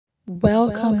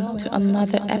Welcome to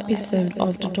another episode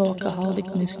of the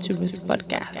Talkaholic News Tourist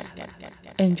Podcast.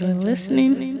 Enjoy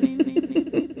listening.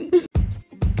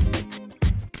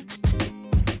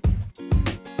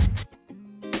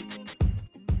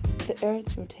 The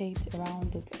earth rotates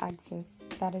around its axis.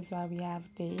 That is why we have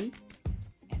day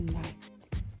and night.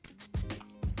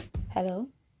 Hello,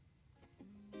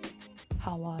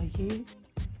 how are you?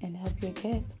 And hope you're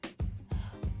good.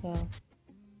 Well,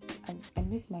 I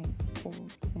miss my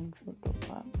old intro though,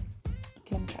 but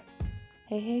okay, let me try.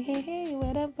 Hey,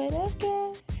 what up,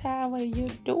 guys? How are you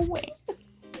doing?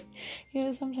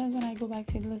 Sometimes when I go back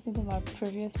to listen to my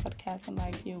previous podcast, I'm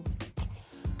like,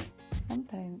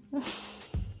 sometimes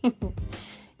it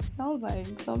sounds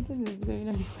like something is going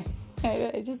on in my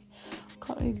head. I just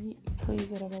can't really place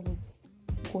whatever was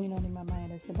going on in my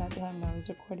mind. I said that time when I was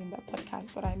recording that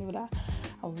podcast, but I knew that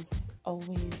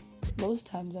most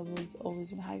times I was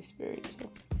always in high spirits. So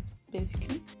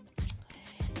basically,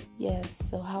 yes.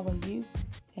 So how are you?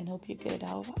 And hope you're good.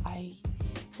 I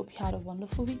hope you had a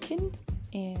wonderful weekend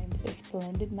and a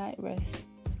splendid night rest.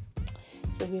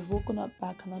 So we've woken up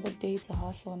back another day to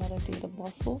hustle, another day to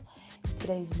bustle.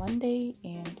 Today is Monday,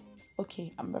 and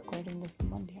okay, I'm recording this on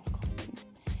Monday, of course.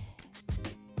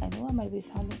 And I know I might be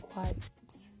sounding quite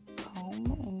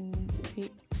calm and a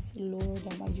bit lower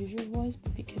than my usual voice,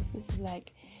 but because this is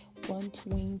like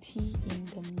 1:20 in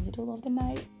the middle of the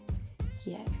night.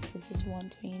 Yes, this is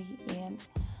 1:20, and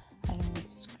I don't want to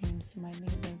scream so my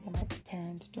neighbors and my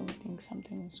parents don't think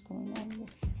something is going on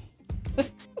with me.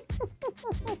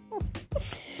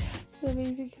 So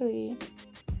basically,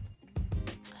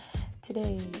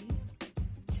 today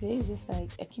is just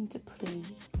like I came to play,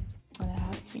 and I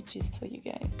have sweet gist for you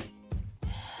guys.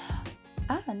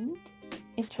 And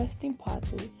interesting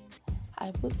part is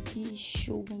I would be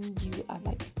showing you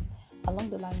along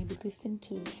the line you'll be listening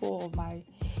to 4 of my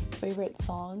favorite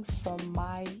songs from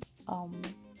my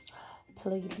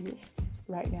playlist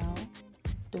right now.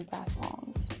 Doba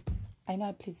songs. I know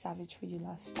I played Savage for you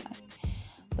last time,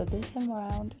 but this time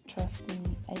around, trust me,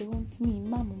 I don't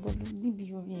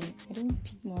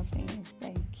pick nonsense.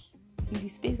 Like, in the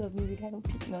space of music, I don't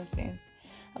pick nonsense.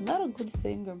 I'm not a good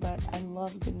singer, but I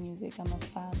love good music. I'm a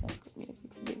fan of good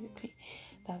music. So basically,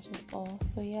 that's just all.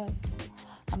 So yes,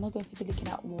 I'm not going to be looking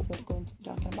at what we're going to be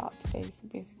talking about today. So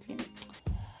basically,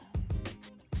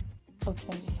 okay,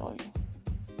 I'm just sorry.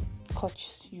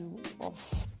 Cut you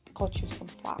some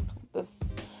slack.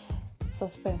 This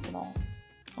suspense and all.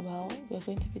 Well, we're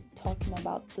going to be talking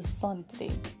about the sun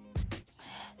today.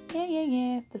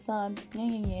 Yeah, the sun.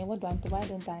 Yeah. Why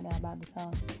don't I know about the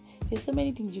sun? There's so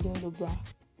many things you don't know, bruh.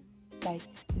 Like,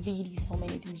 really so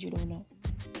many things you don't know.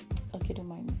 Okay, don't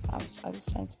mind me. So I was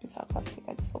just trying to be sarcastic.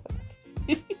 I just hope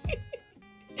it.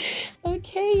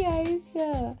 Okay, guys.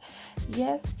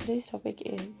 Yes, today's topic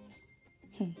is...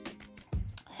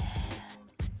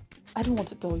 I don't want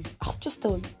to tell you. I'll just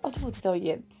tell you. I don't want to tell you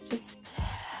yet. Just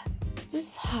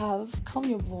calm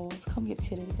your balls, calm your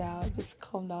titties down. Just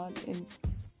calm down and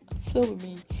flow with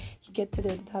me. You get to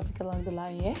know the topic along the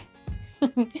line, yeah?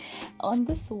 On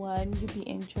this one, you'll be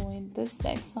enjoying this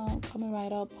next song coming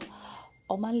right up.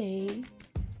 Omale,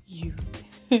 you.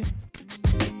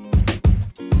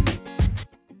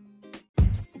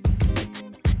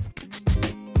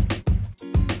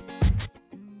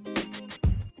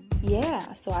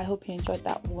 Yeah, so I hope you enjoyed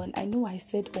that one. I know I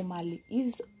said Omale.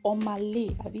 Is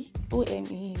Omale, Abi?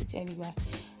 O-M-E-H anyway.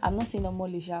 I'm not saying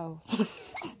Omale, shall.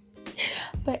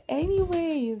 But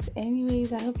anyways,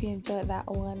 I hope you enjoyed that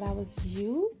one. That was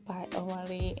You by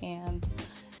Omale, and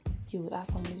that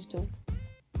song is dope.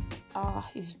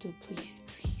 It's dope. Please,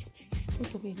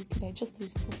 don't do anything. I just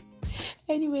is dope.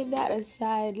 Anyway, that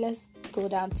aside, let's go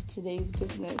down to today's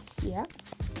business. Yeah.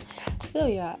 So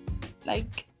yeah,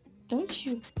 like, don't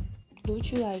you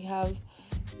have,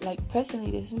 like,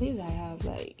 personally, there's some days I'm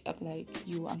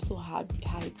so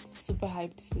hyped, super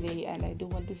hyped today, and I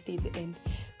don't want this day to end.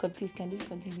 God, please, can this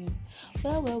continue?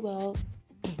 Well,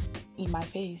 in my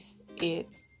face, it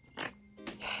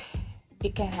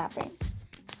can happen,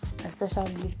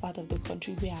 especially in this part of the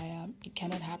country where I am. It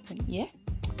cannot happen, yeah?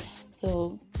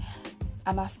 So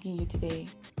I'm asking you today,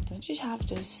 don't you have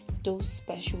just those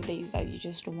special days that you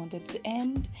just don't want it to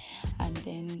end, and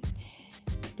then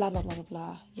blah blah blah blah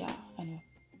blah? Yeah, I know.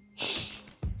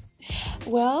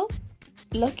 Well,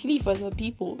 luckily for some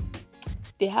people,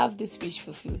 they have this wish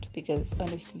fulfilled, because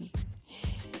honestly,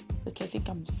 okay, I think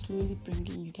I'm slowly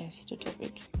bringing you guys to the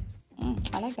topic.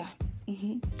 I like that.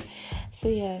 So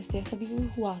yes, there are some people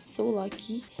who are so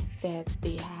lucky that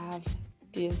they have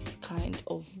this kind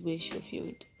of wish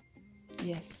fulfilled.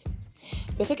 Yes,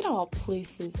 we're talking about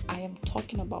places. I am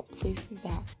talking about places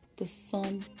that the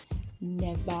sun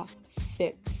never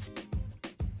sets.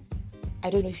 I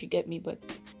don't know if you get me, but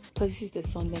places the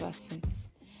sun never sets.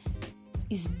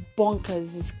 It's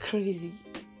bonkers. It's crazy.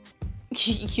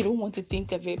 You don't want to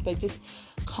think of it, but just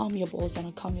calm your balls down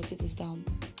and calm your titties down.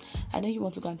 I know you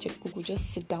want to go and check Google.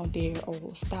 Just sit down there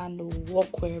or stand or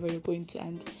walk wherever you're going to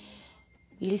and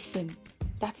listen.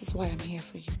 That is why I'm here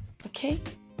for you. Okay?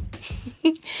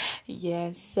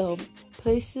 Yes. So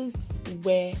places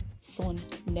where sun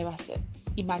never sets.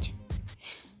 Imagine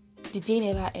the day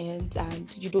never ends and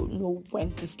you don't know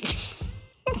when to sleep.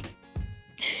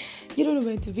 You don't know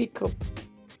when to wake up.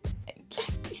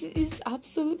 It's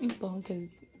absolutely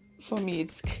bonkers. For me,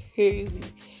 it's crazy.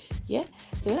 Yeah.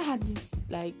 So when I had this,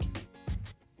 like,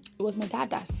 it was my dad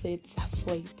that said, I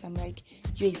saw it. I'm like,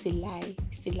 it's a lie.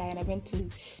 It's a lie. And I went to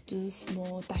do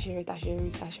small tertiary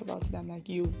research about it. I'm like,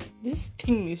 this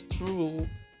thing is true.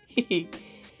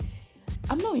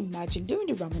 I'm not imagining during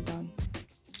the Ramadan.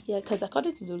 Yeah, because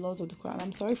according to the laws of the Quran,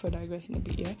 I'm sorry for digressing a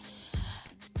bit here.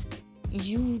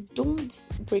 You don't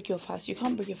break your fast. You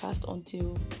can't break your fast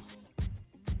until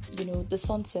the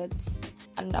sun sets,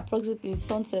 and approximately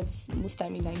sun sets most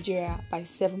time in Nigeria by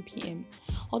 7 p.m.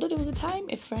 Although there was a time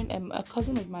a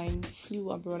cousin of mine flew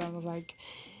abroad and was like,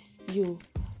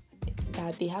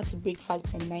 that they had to break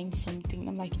fast by 9 something.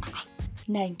 I'm like,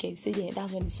 9k. So yeah,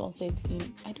 that's when the sun sets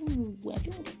in. I don't know. I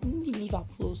don't really live up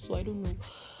close, so I don't know.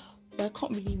 But I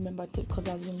can't really remember it because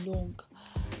it has been long.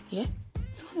 Yeah.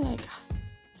 So I'm like,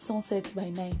 sun sets by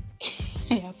 9.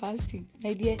 And you're fasting.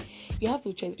 My dear, you have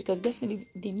no choice because definitely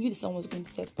they knew the sun was going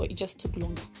to set, but it just took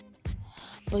longer.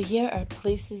 But here are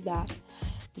places that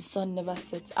the sun never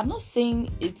sets. I'm not saying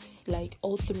it's like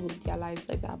all through their lives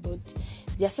like that, but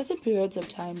there are certain periods of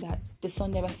time that the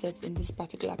sun never sets in these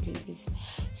particular places.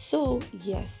 So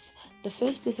yes, the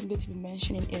first place I'm going to be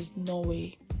mentioning is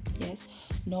Norway. Yes,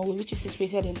 Norway, which is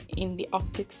situated in the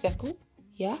Arctic Circle.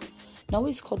 Yeah, Norway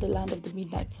is called the land of the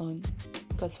midnight sun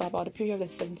because for about a period of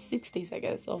 76 days, I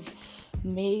guess, of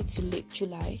May to late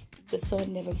July, the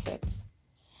sun never sets.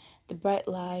 The bright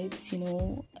lights,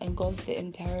 engulfs the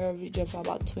entire region for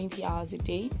about 20 hours a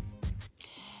day.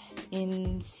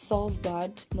 In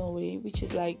Svalbard, Norway, which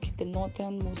is like the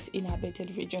northernmost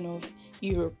inhabited region of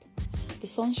Europe, the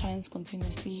sun shines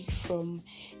continuously from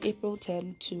April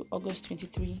 10 to August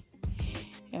 23.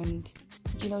 And,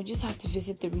 you just have to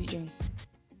visit the region.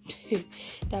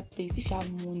 That place, if you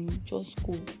have money, just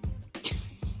go.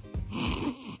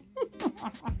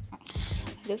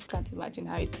 I just can't imagine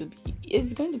how it will be.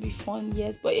 It's going to be fun,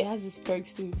 yes, but it has its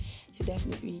perks too. So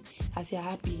definitely, as you're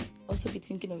happy, also be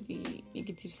thinking of the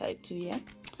negative side too, yeah?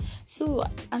 So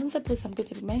another place I'm going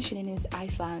to be mentioning is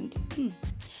Iceland.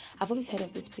 I've always heard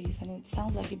of this place and it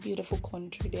sounds like a beautiful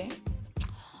country there.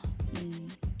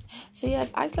 So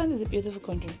yes, Iceland is a beautiful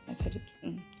country. I said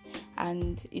it.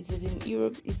 And it is in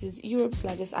Europe. It is Europe's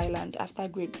largest island after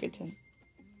Great Britain.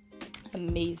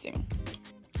 Amazing.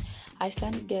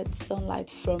 Iceland gets sunlight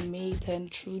from May 10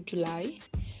 through July,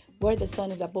 where the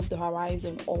sun is above the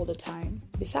horizon all the time.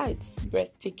 Besides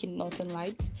breathtaking northern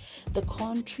lights, the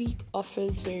country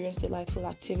offers various delightful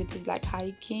activities like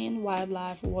hiking,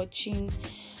 wildlife watching,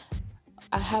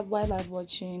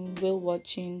 whale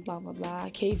watching, blah blah blah,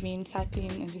 caving,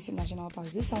 cycling, and visiting national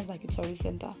parks. This sounds like a tourist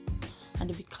center, and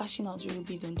they'll be cashing out really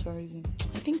big on tourism.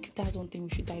 I think that's one thing we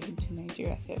should dive into in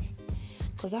Nigeria,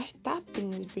 because that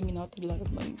thing is bringing out a lot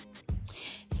of money.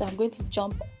 So I'm going to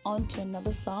jump on to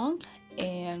another song,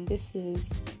 and this is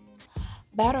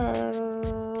Better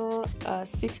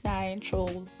 6ix9ine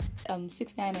Trolls,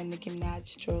 6ix9ine and Nicki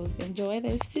Minaj Trolls. Enjoy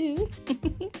this too.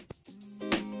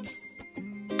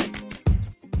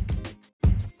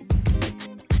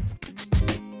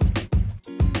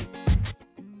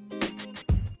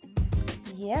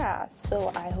 Yeah,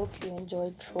 so I hope you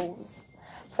enjoyed Trolls.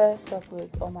 First up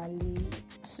was Omali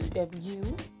to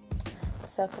You.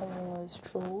 Second one was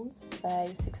Trolls by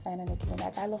 6ix9ine and Nicki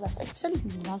Minaj. I love that song, especially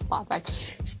the last part. Like,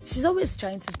 she's always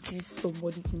trying to diss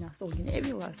somebody in her song, in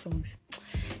every one of her songs.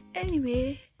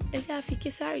 Anyway, let's keep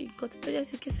Kesari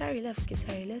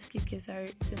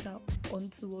since I'm on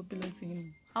to what belongs to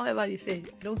him. However you say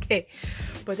it, I don't care.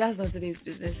 But that's not today's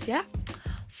business, yeah?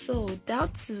 So,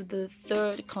 down to the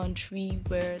third country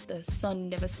where the sun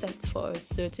never sets for a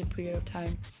certain period of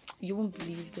time. You won't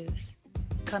believe this.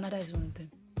 Canada is one of them.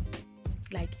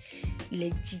 Like,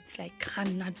 legit, like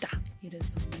Canada. It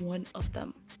is one of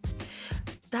them.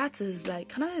 That is like,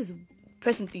 Canada is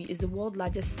presently is the world's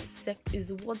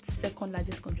second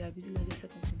largest country. I believe largest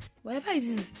second country. Whatever it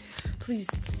is, please,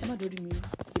 Emma do me.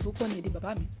 The book one, the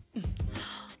baba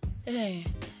me.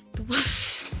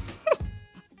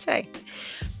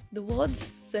 The world's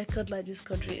second largest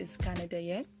country is Canada,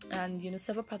 yeah? and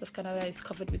several parts of Canada is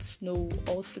covered with snow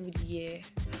all through the year.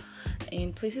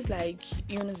 In places like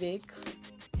Nunavik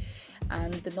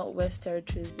and the Northwest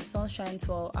Territories, the sun shines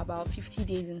for about 50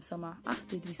 days in summer.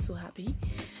 They'd be so happy.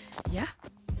 Yeah,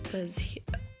 because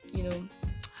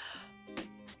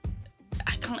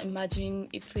I can't imagine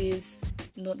a place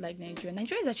not like Nigeria.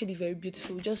 Nigeria is actually very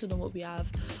beautiful. We just don't know what we have.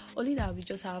 Only that we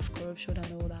just have corruption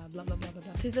and all that, blah blah blah blah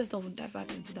blah. Please, let's not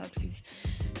divert into that, please.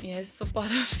 Yes, so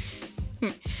part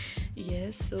of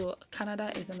yes, so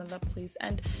Canada is another place,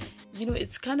 and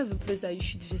it's kind of a place that you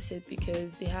should visit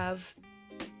because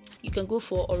you can go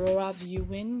for aurora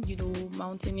viewing,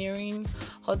 mountaineering,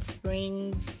 hot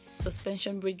springs,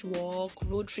 suspension bridge walk,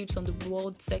 road trips on the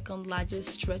world's second largest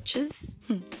stretches.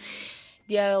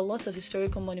 There are lots of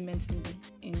historical monuments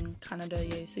in Canada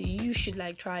here, so you should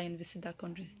try and visit that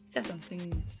country. That's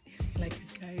something like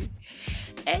this guy.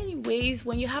 Anyways,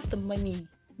 when you have the money,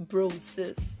 bro,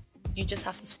 sis, you just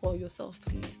have to spoil yourself,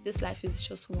 please. This life is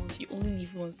just once. You only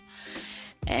live once.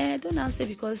 And don't now say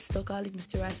because Dr. Alec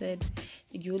Mistera said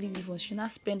you only live once, you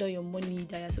not spend all your money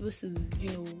that you're supposed to,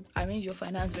 arrange your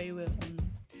finance very well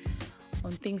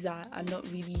on things that are not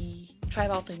really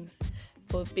trivial things.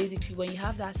 But basically, when you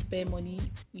have that spare money,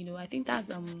 I think that's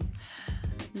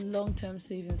long-term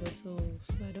savings also.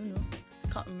 So I don't know. I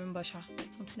can't remember,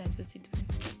 something I just did.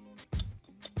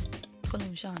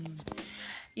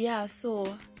 Yeah,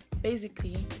 so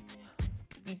basically,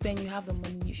 when you have the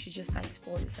money, you should just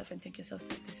spoil yourself and take yourself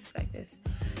to places like this.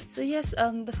 So yes,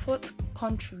 the fourth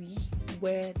country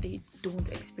where they don't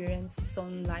experience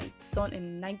sun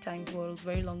in nighttime for a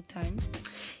very long time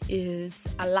is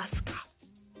Alaska.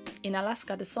 In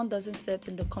Alaska, the sun doesn't set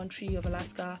in the country of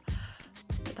Alaska.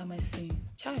 What am I saying?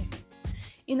 Chai.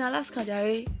 In Alaska,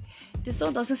 Jerry, the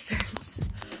sun doesn't set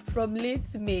from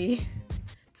late May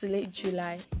to late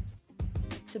July.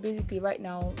 So basically, right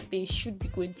now, they should be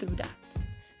going through that.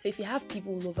 So if you have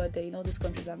people over there in all these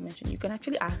countries I've mentioned, you can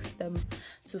actually ask them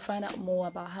to find out more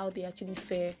about how they actually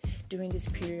fare during these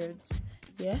periods.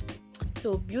 Yeah.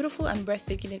 So beautiful and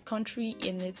breathtaking country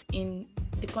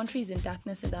the country is in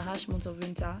darkness in the harsh months of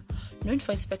winter. Known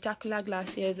for its spectacular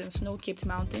glaciers and snow-capped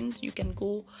mountains, you can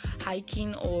go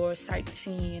hiking or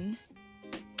sightseeing.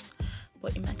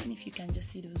 But imagine if you can just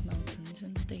see those mountains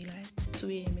in the daylight, 2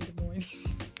 a.m. in the morning.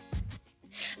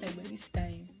 Like by this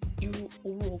time,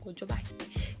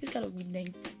 this kind of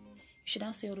midnight, you should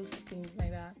not say all those things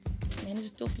like that. Man,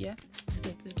 it's dope, yeah? It's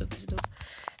dope.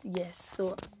 Yes,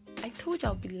 so I told you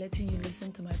I'll be letting you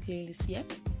listen to my playlist, yeah?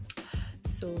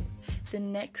 So the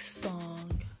next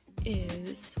song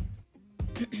is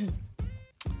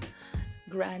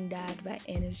Grandad by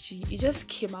NSG. It just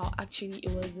came out. Actually, it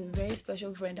was a very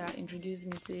special friend that introduced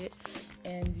me to it,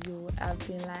 and I've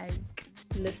been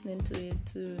listening to it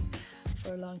too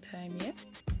for a long time. Yeah,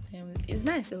 it's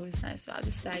nice though. It's nice. So I'll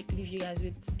just leave you guys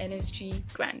with NSG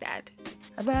Grandad.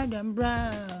 I don't know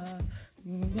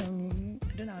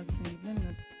how to sing. No.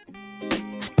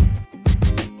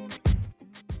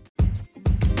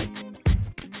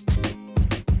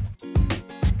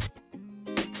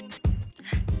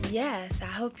 Yes, I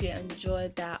hope you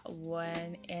enjoyed that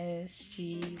one.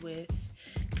 NSG with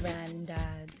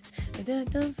Grandad. How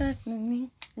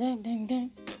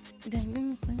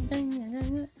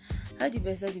the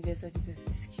best.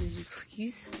 Excuse me,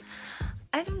 please.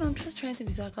 I don't know, I'm just trying to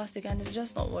be sarcastic and it's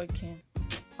just not working.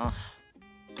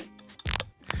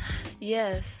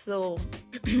 Yes, so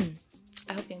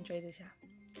I hope you enjoyed this.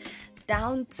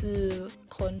 Down to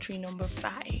country number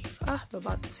 5. We're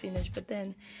about to finish, but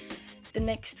then the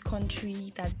next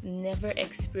country that never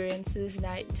experiences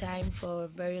nighttime for a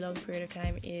very long period of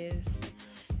time is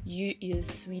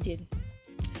Sweden.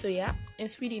 So yeah, in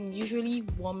Sweden, usually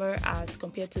warmer as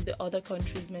compared to the other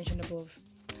countries mentioned above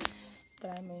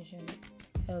that I mentioned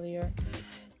earlier.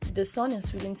 The sun in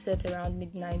Sweden sets around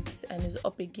midnight and is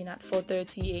up again at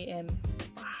 4:30 a.m.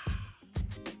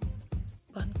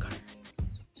 Bunkers.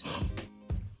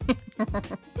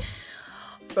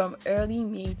 From early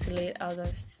May to late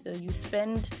August. So you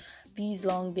spend these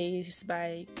long days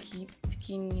by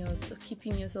keeping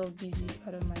yourself busy.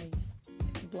 Pardon my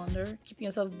blunder. Keeping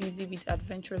yourself busy with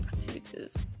adventurous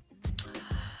activities.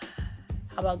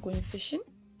 How about going fishing,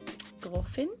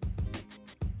 golfing,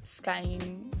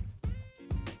 skiing?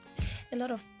 A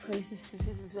lot of places to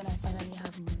visit when I finally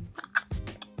have money.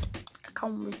 I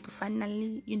can't wait to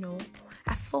finally,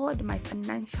 afford my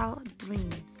financial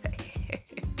dreams.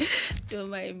 Don't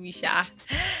mind me, Sha.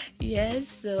 Yes,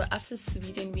 so after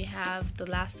Sweden, we have the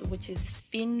last, which is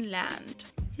Finland.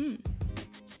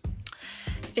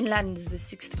 Finland is the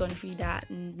 6th country that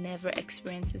never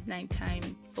experiences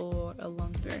nighttime for a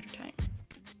long period of time.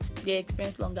 they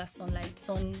experience longer sunlight,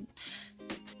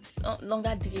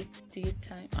 longer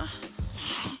daytime.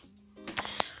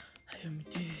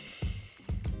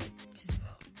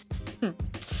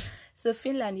 So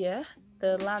Finland, yeah,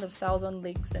 the land of 1,000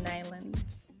 lakes and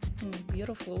islands.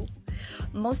 Beautiful.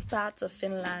 Most parts of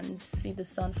Finland see the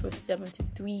sun for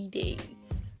 73 days.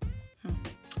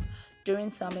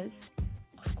 During summers,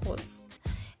 of course.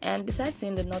 And besides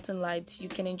seeing the northern lights, you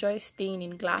can enjoy staying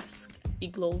in glass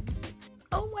igloos.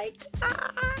 Oh my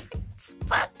god,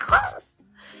 sparkles!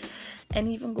 And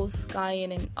even go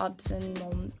skiing in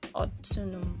autumn.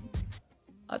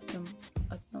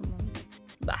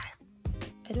 Bah,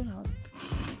 I don't know.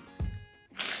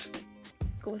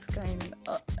 Go skiing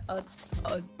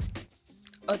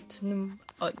autumn.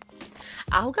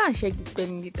 I'll go and check the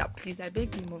spelling later, please. I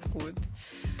beg you, of God.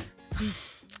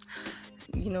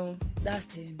 That's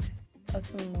the end.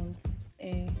 Autumn months.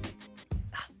 Wait,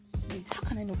 how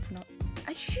can I not pronounce?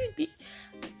 I should be.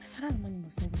 My father's money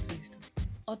must not go to this stuff.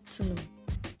 Autumn.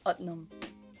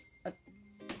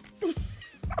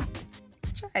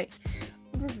 Try.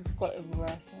 This is quite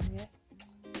embarrassing, yeah?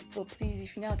 So please,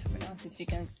 if you know how to pronounce it, you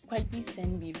can quietly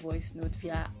send me a voice note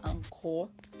via Anchor.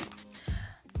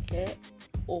 Yeah?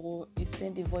 Or you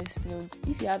send a voice note.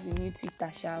 If you have a new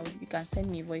Twitter shout, you can send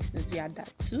me a voice note via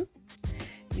that too.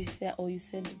 You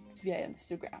send it via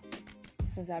Instagram.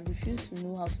 Since I refuse to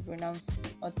know how to pronounce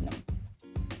Otnam.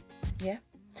 Yeah?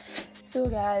 So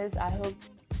guys, I hope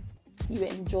you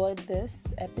enjoyed this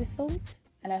episode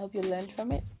and I hope you learned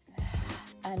from it.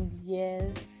 And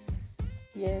yes,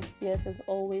 as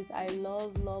always, I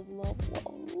love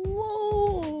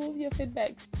your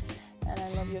feedbacks. And I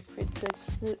love your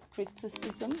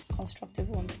criticism, constructive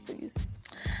ones, please.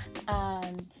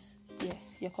 And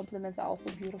yes, your compliments are also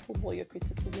beautiful, but your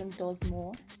criticism does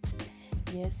more.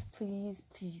 Yes, please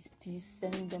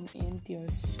send them in. They are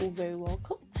so very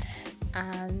welcome.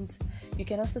 And you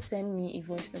can also send me a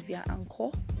voice note via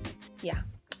Anchor. Yeah,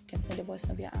 you can send a voice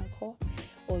note via Anchor,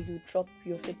 or you drop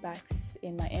your feedbacks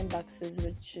in my inboxes,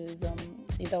 which is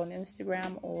either on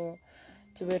Instagram or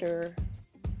Twitter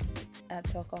at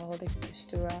Talkaholic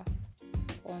Mistura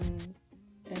on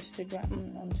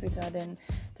Instagram, on Twitter, then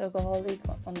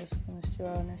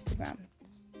Talkaholic_Mistura on Instagram.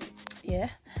 Yeah,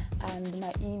 and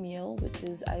my email, which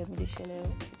is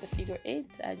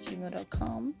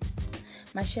ayomideshele8@gmail.com.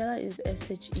 My Shella is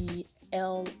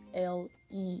SHELLE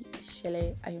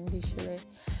Shelle,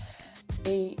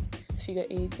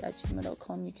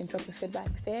 ayomideshele8@gmail.com. You can drop your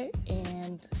feedbacks there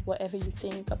and whatever you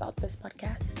think about this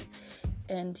podcast.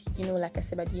 And like I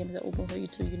said, my DMs are open for you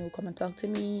to come and talk to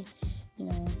me.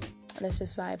 Let's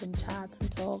just vibe and chat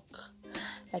and talk.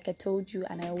 Like I told you,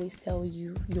 and I always tell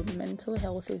you, your mental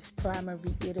health is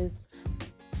primary. It is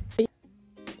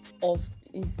a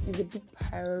big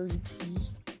priority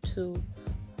to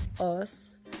us.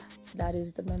 That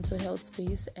is the mental health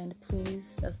space. And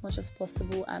please, as much as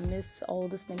possible, amidst all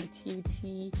this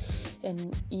negativity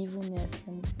and evilness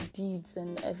and deeds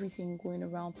and everything going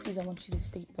around, please, I want you to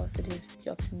stay positive, be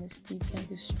optimistic, and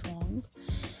be strong.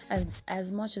 And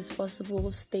as much as possible,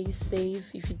 stay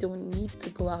safe. If you don't need to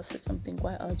go out for something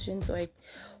quite urgent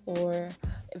or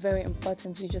very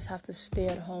important, you just have to stay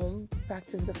at home.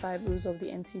 Practice the 5 rules of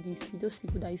the NCDC. Those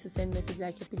people that used to send messages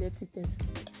like epileptic person.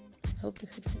 I hope the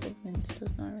federal government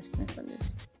does not arrest me for this.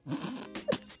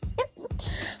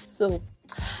 So,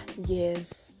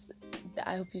 yes,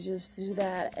 I hope you just do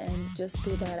that and just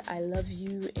know that I love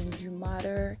you and you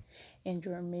matter and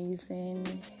you're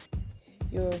amazing.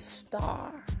 You're a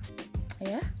star.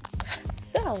 Yeah?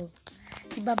 So,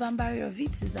 Ibabambari of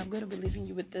it is I'm going to be leaving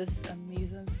you with this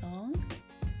amazing song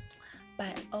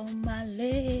by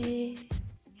Omale.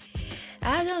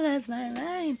 I don't lost my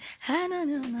mind.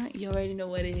 No. You already know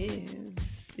what it is.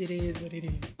 It is what it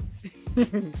is.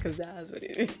 Because that's what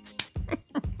it is.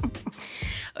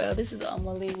 Well, this is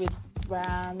Omale with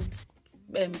Brand.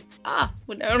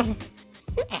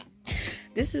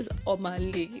 This is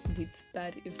Omale with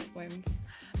Bad Influence.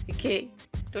 Okay?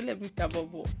 Don't let me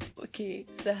taboo. Okay?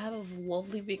 So have a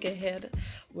lovely week ahead.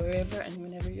 Wherever and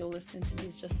whenever you're listening to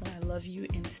this, just know I love you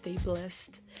and stay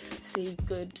blessed. Stay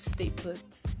good. Stay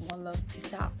put. One love.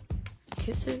 Peace out.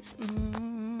 Kisses.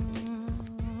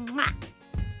 Mwah.